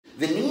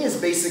The knee is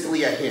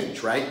basically a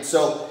hinge, right?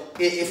 So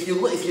if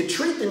you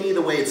treat the knee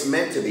the way it's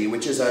meant to be,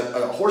 which is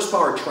a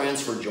horsepower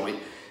transfer joint,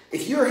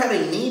 if you're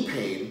having knee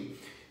pain,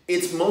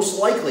 it's most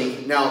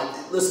likely, now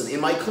listen,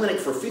 in my clinic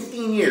for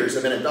 15 years,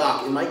 I've been a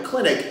doc, in my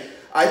clinic,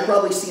 I've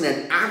probably seen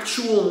an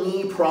actual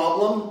knee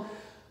problem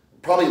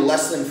probably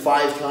less than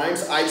 5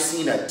 times. I've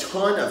seen a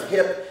ton of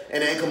hip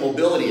and ankle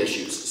mobility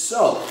issues.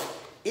 So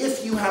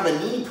if you have a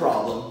knee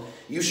problem,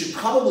 you should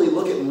probably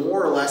look at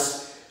more or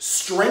less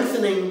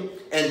strengthening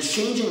and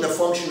changing the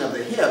function of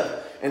the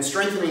hip and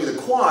strengthening the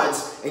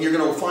quads, and you're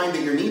going to find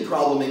that your knee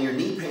problem and your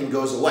knee pain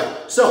goes away.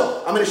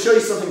 So I'm going to show you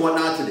something what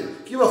not to do.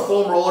 If you have a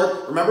foam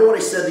roller, remember what I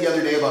said the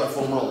other day about a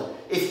foam roller.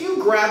 If you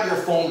grab your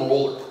foam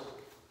roller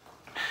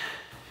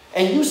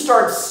and you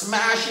start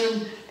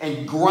smashing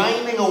and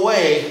grinding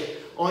away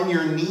on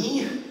your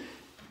knee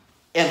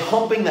and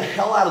humping the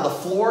hell out of the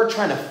floor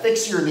trying to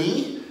fix your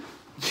knee,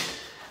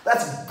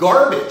 that's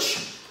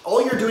garbage.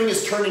 All you're doing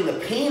is turning the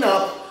pain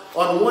up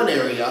on one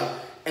area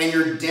and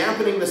you're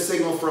dampening the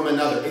signal from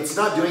another. It's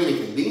not doing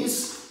anything.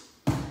 These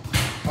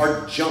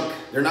are junk.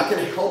 They're not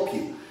going to help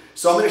you.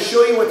 So I'm going to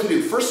show you what to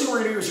do. First thing we're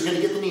going to do is you're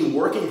going to get the knee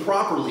working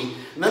properly,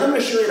 and then I'm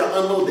going to show you to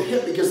unload the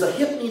hip, because the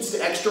hip needs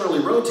to externally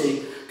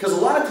rotate, because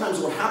a lot of times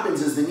what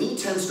happens is the knee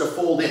tends to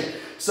fold in.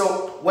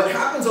 So what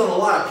happens on a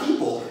lot of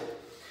people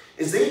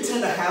is they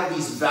tend to have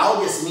these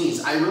valgus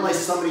knees. I realize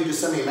somebody just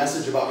sent me a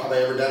message about have I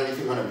ever done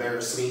anything on a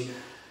varus knee.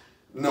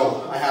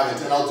 No, I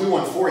haven't, and I'll do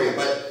one for you,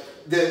 but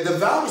the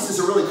valgus is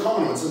a really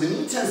common one. So the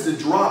knee tends to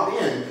drop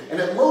in, and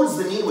it loads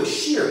the knee with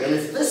shear, and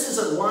if this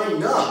isn't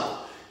lined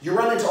up, you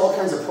run into all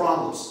kinds of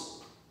problems.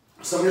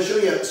 So I'm going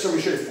to show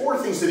you 4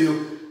 things to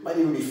do, might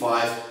even be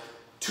 5.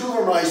 2 of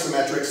them are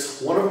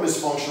isometrics, 1 of them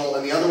is functional,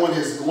 and the other one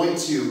is going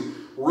to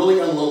really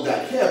unload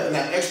that hip and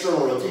that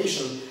external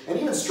rotation and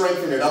even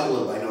strengthen it up a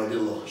little bit. I know I did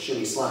a little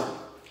shimmy slide.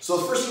 So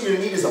the first thing you're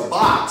going to need is a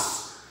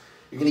box.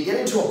 You're going to get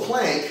into a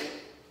plank.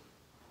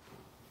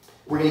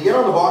 We're going to get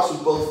on the box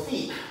with both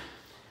feet,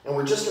 and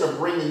we're just going to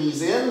bring the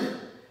knees in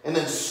and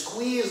then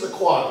squeeze the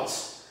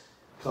quads.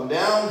 Come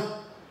down,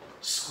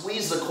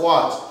 squeeze the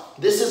quads.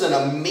 This is an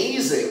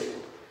amazing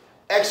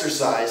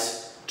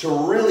exercise to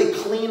really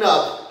clean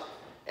up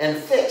and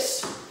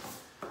fix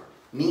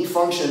knee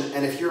function.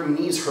 And if your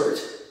knees hurt,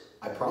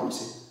 I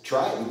promise you,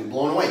 try it, you'll be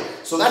blown away.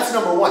 So that's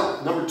number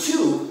 1. Number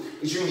 2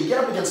 is you're going to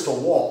get up against a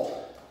wall.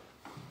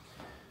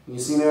 Can you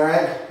see me all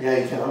right? Yeah,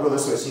 you can. I'll go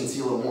this way so you can see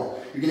a little more.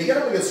 You're going to get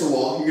up against the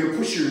wall. You're going to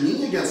push your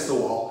knee against the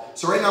wall.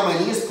 So right now my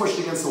knee is pushed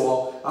against the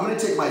wall. I'm going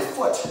to take my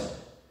foot.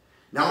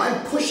 Now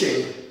I'm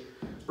pushing,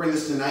 let's bring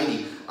this to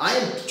 90. I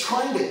am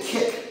trying to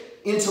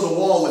kick into the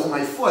wall with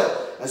my foot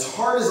as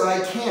hard as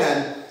I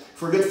can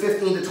for a good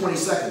 15 to 20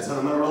 seconds. Then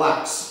I'm going to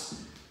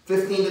relax.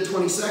 15 to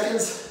 20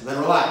 seconds, then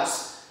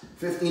relax.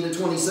 15 to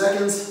 20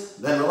 seconds,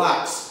 then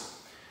relax.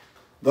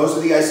 Those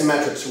are the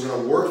isometrics. We're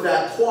going to work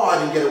that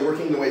quad and get it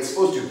working the way it's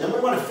supposed to. Then we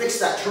want to fix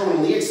that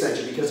terminal knee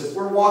extension, because if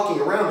we're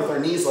walking around with our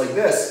knees like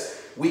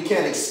this, we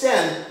can't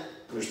extend,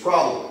 there's a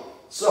problem.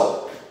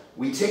 So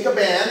we take a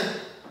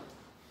band.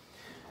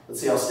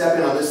 Let's see, I'll step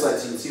in on this side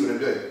so you can see what I'm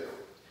doing.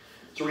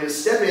 So we're going to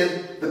step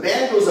in. The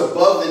band goes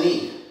above the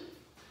knee.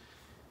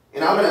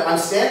 And I'm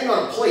standing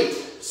on a plate.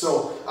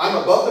 So I'm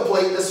above the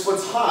plate, this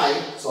foot's high,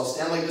 so I'll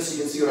stand like this so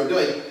you can see what I'm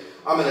doing.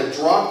 I'm going to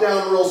drop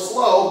down real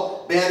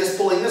slow. Band is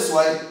pulling this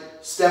way.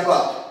 Step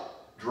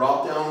up.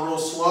 Drop down real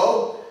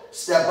slow.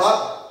 Step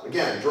up.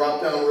 Again,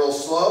 drop down real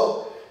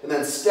slow. And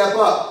then step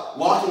up,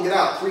 locking it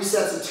out. 3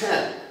 sets of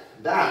 10.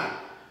 Down.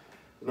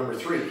 Number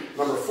 3.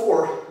 Number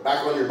 4,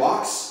 back on your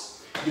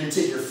box. You're going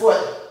to take your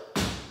foot,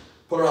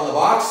 put it on the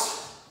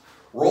box,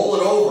 roll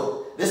it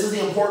over. This is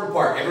the important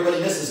part. Everybody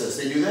misses this.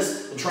 They do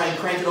this and try and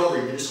crank it over.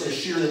 You're just going to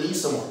shear the knee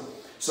some more.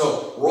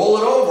 So roll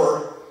it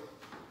over.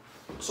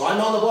 So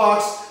I'm on the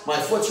box. My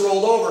foot's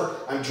rolled over.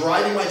 I'm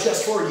driving my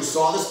chest forward. You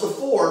saw this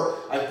before.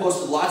 I've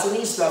posted lots of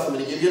knee stuff. I'm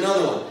going to give you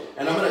another one.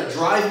 And I'm going to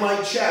drive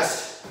my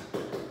chest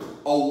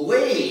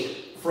away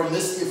from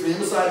this, from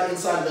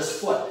inside of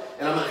this foot.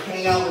 And I'm going to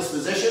hang out in this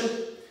position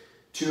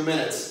 2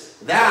 minutes.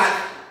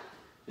 That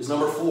is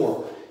number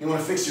 4. You want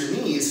to fix your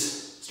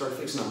knees, start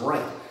fixing them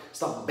right.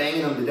 Stop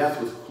banging them to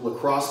death with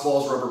lacrosse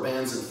balls, rubber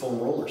bands, and foam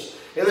rollers.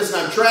 Hey, listen,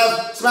 I'm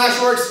Trev,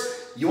 SmashweRx.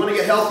 You want to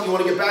get healthy, you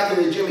want to get back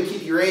into the gym and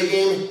keep your A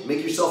game,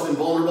 make yourself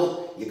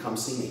invulnerable, you come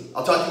see me.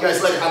 I'll talk to you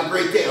guys later. Have a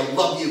great day. I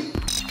love you.